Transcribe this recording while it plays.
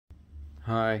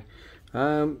Hi.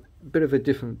 Bit of a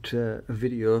different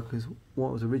video, because what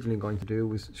I was originally going to do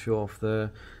was show off the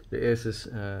Asus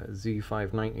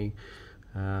Z590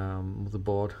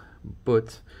 motherboard,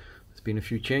 but there's been a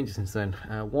few changes since then.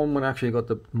 One, when I actually got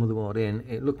the motherboard in,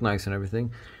 it looked nice and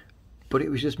everything, but it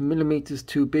was just millimeters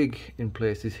too big in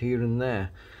places here and there,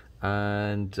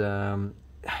 and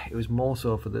it was more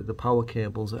so for the power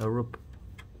cables that are up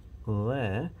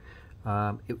there.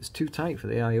 It was too tight for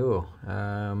the I/O.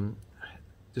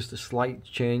 Just a slight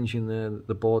change in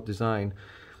the board design,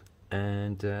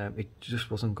 and it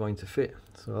just wasn't going to fit,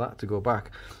 so I had to go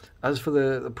back. As for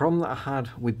the problem that I had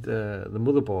with the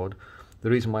motherboard, the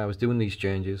reason why I was doing these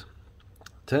changes,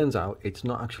 turns out it's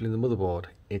not actually the motherboard,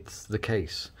 it's the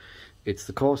case. It's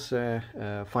the Corsair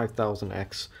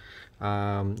 5000X,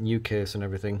 new case and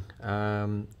everything.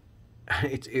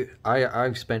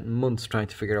 I've spent months trying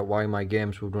to figure out why my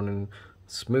games were running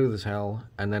smooth as hell,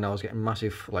 and then I was getting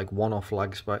massive like one-off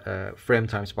lag frame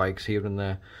time spikes here and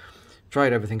there.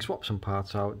 Tried everything, swapped some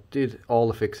parts out, did all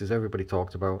the fixes everybody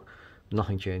talked about,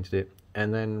 nothing changed it.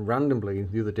 And then randomly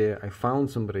the other day I found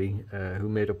somebody who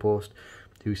made a post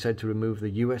who said to remove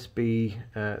the USB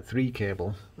 3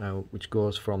 cable, which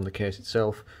goes from the case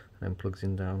itself and then plugs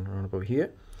in down around about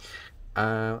here.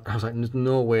 I was like, there's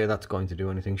no way that's going to do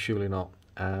anything, surely not.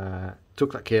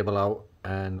 Took that cable out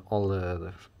and all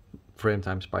the frame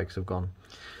time spikes have gone.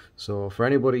 So for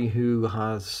anybody who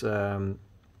has a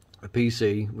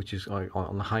PC which is like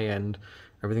on the high end,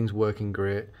 everything's working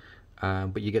great,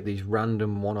 but you get these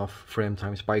random one-off frame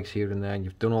time spikes here and there, and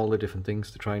you've done all the different things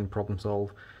to try and problem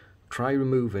solve, try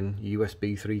removing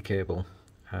USB 3 cable.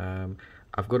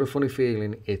 I've got a funny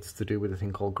feeling it's to do with a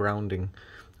thing called grounding,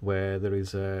 where there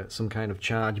is some kind of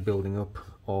charge building up,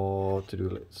 or to do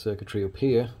with circuitry up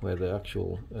here where the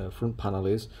actual front panel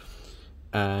is,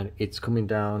 and it's coming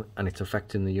down and it's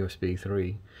affecting the USB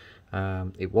 3.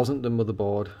 It wasn't the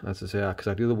motherboard, as I say, because I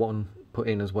had the other one put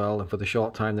in as well, and for the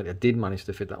short time that I did manage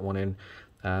to fit that one in,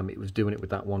 it was doing it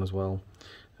with that one as well.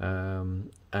 And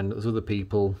there's other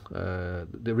people,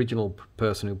 the original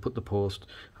person who put the post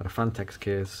had a Fantex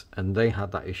case and they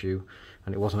had that issue,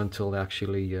 and it wasn't until they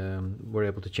actually were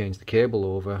able to change the cable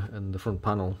over and the front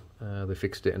panel, they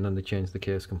fixed it, and then they changed the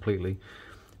case completely.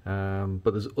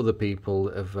 But there's other people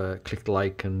that have clicked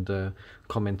like and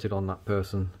commented on that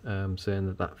person,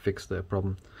 saying that fixed their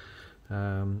problem.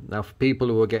 Now for people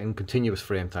who are getting continuous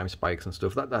frame time spikes and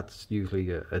stuff, that's usually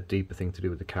a deeper thing to do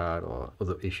with the card or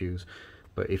other issues.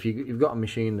 But if you've got a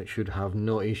machine that should have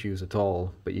no issues at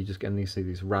all, but you're just getting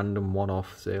these random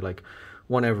one-off, say like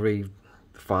one every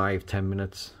 5-10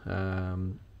 minutes,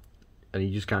 and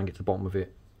you just can't get to the bottom of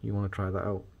it, you want to try that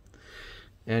out.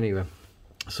 Anyway,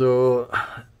 so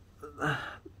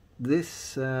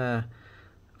this for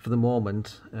the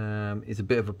moment is a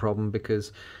bit of a problem,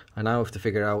 because I now have to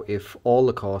figure out if all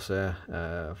the Corsair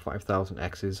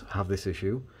 5000Xs have this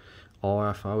issue,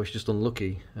 or if I was just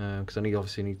unlucky, because I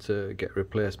obviously need to get a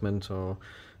replacement or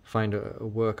find a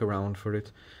workaround for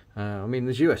it. I mean,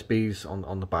 there's USBs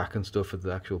on the back and stuff of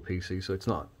the actual PC, so it's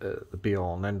not the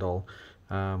be-all and end-all,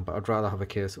 but I'd rather have a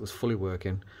case that was fully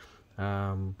working.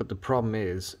 But the problem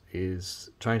is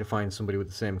trying to find somebody with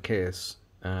the same case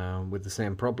with the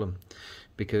same problem,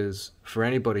 because for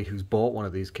anybody who's bought one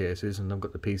of these cases and they've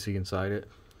got the PC inside it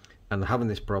and they're having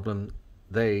this problem,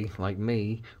 they, like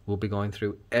me, will be going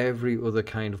through every other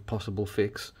kind of possible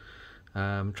fix,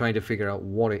 trying to figure out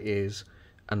what it is,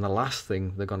 and the last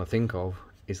thing they're going to think of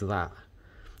is that.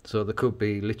 So there could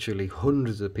be literally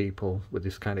hundreds of people with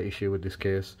this kind of issue with this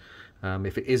case,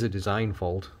 if it is a design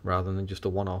fault rather than just a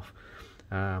one-off.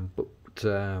 But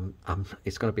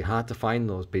it's going to be hard to find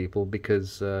those people,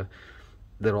 because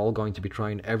they're all going to be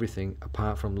trying everything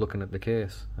apart from looking at the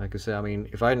case. Like I say, I mean,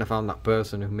 if I hadn't found that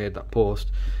person who made that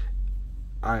post,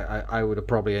 I would have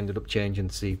probably ended up changing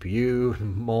the CPU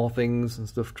and more things and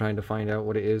stuff, trying to find out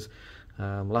what it is.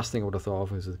 Last thing I would have thought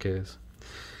of was the case.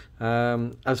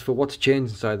 As for what's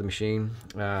changed inside the machine,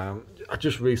 I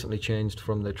just recently changed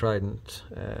from the Trident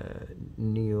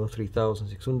Neo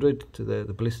 3600 to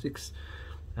the Ballistics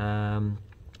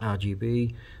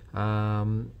RGB.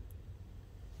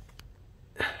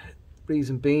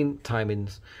 Reason being,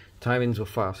 timings were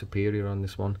far superior on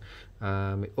this one.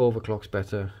 It overclocks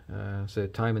better, so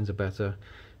timings are better,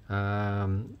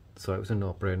 so it was a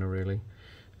no-brainer really.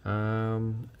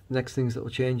 Next things that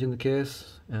will change in the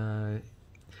case, I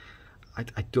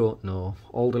don't know.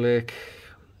 Alder Lake,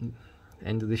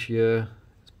 end of this year,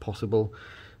 it's possible.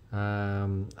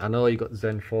 I know you got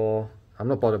Zen 4. I'm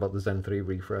not bothered about the Zen 3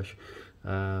 refresh,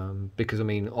 because I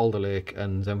mean Alder Lake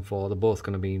and Zen 4, they're both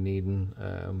going to be needing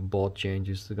board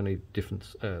changes. They're going to need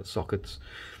different sockets.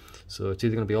 So it's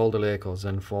either going to be Alder Lake or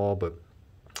Zen 4, but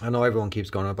I know everyone keeps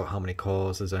going on about how many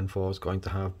cores the Zen 4 is going to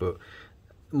have, but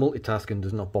multitasking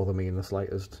does not bother me in the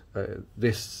slightest.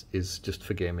 This is just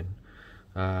for gaming.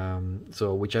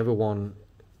 So whichever one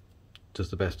does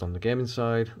the best on the gaming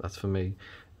side, that's for me.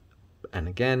 And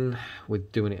again,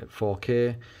 with doing it at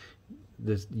 4K,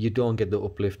 you don't get the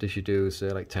uplift as you do,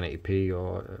 say, like 1080p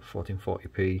or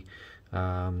 1440p,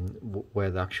 where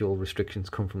the actual restrictions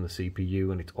come from the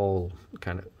CPU and it's all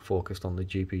kind of focused on the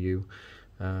GPU.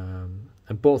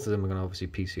 And both of them are going to obviously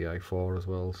PCI 4 as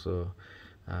well, so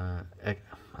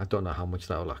I don't know how much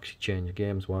that will actually change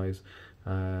games wise.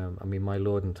 I mean, my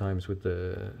loading times with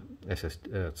the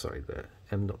the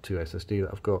M.2 SSD that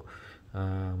I've got,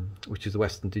 which is the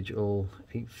Western Digital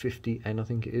 850N, I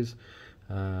think it is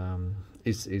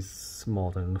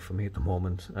more than enough for me at the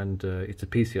moment. And it's a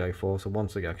PCI 4, so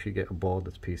once I actually get a board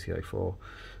that's PCI 4,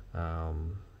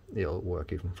 it'll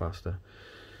work even faster.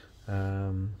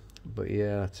 But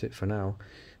yeah, that's it for now.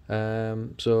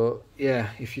 So yeah,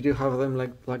 if you do have them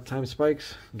like time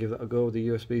spikes, give that a go with the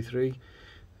USB 3.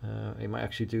 It might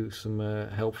actually do some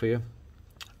help for you.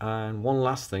 And one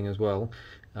last thing as well,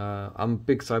 I'm a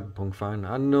big Cyberpunk fan.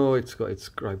 I know it's got its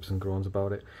gripes and groans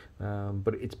about it,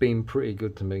 but it's been pretty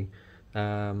good to me.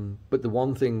 But the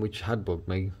one thing which had bugged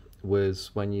me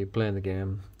was when you're playing the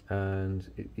game and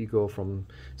you go from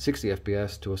 60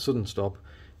 FPS to a sudden stop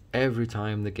every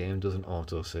time the game does an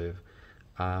autosave.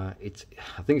 I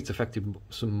think it's affected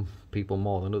some people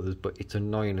more than others, but it's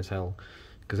annoying as hell,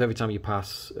 because every time you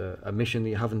pass a mission that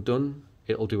you haven't done,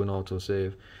 it'll do an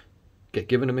autosave. Get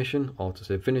given a mission,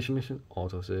 autosave. Finish a mission,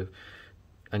 autosave.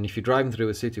 And if you're driving through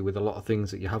a city with a lot of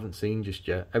things that you haven't seen just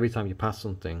yet, every time you pass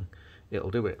something, it'll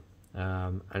do it.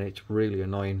 And it's really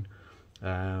annoying.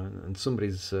 And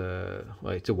somebody's, well,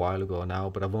 it's a while ago now,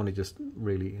 but I've only just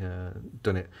really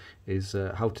done it, is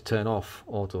how to turn off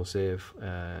autosave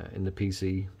in the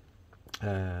PC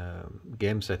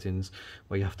game settings,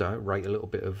 where you have to write a little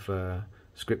bit of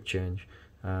script change.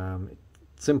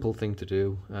 Simple thing to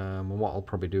do, and what I'll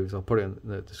probably do is I'll put it in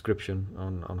the description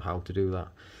on how to do that.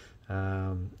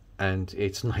 And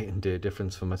it's night and day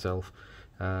difference for myself.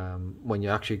 When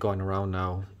you're actually going around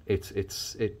now, it's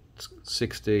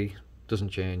 60, doesn't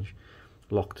change,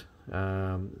 locked.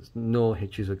 There's no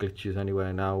hitches or glitches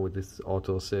anywhere now with this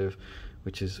autosave,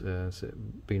 which has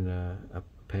been a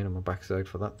pain in my backside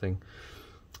for that thing.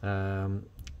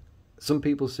 Some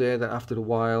people say that after a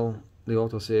while the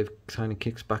autosave kind of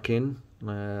kicks back in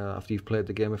after you've played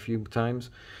the game a few times,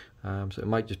 so it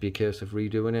might just be a case of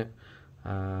redoing it.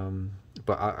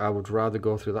 But I would rather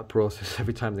go through that process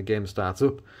every time the game starts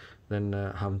up than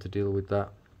having to deal with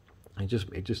that.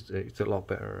 It's a lot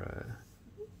better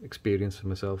experience for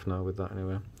myself now with that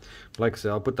anyway. Like I say,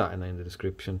 I'll put that in the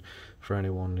description for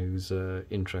anyone who's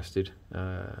interested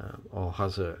or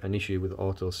has an issue with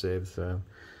autosaves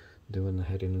doing the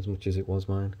heading as much as it was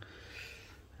mine.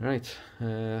 Right,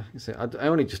 I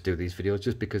only just do these videos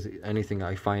just because anything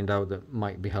I find out that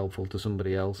might be helpful to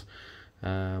somebody else.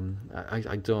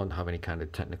 I don't have any kind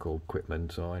of technical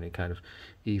equipment or any kind of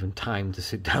even time to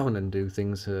sit down and do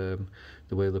things the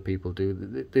way other people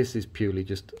do. This is purely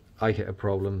just, I hit a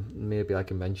problem, maybe I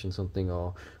can mention something,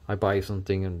 or I buy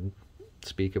something and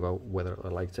speak about whether I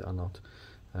liked it or not,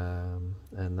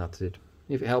 and that's it.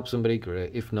 If it helps somebody,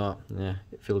 great. If not, yeah,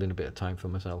 it filled in a bit of time for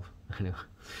myself. Anyway,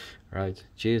 right,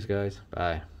 cheers guys,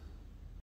 bye.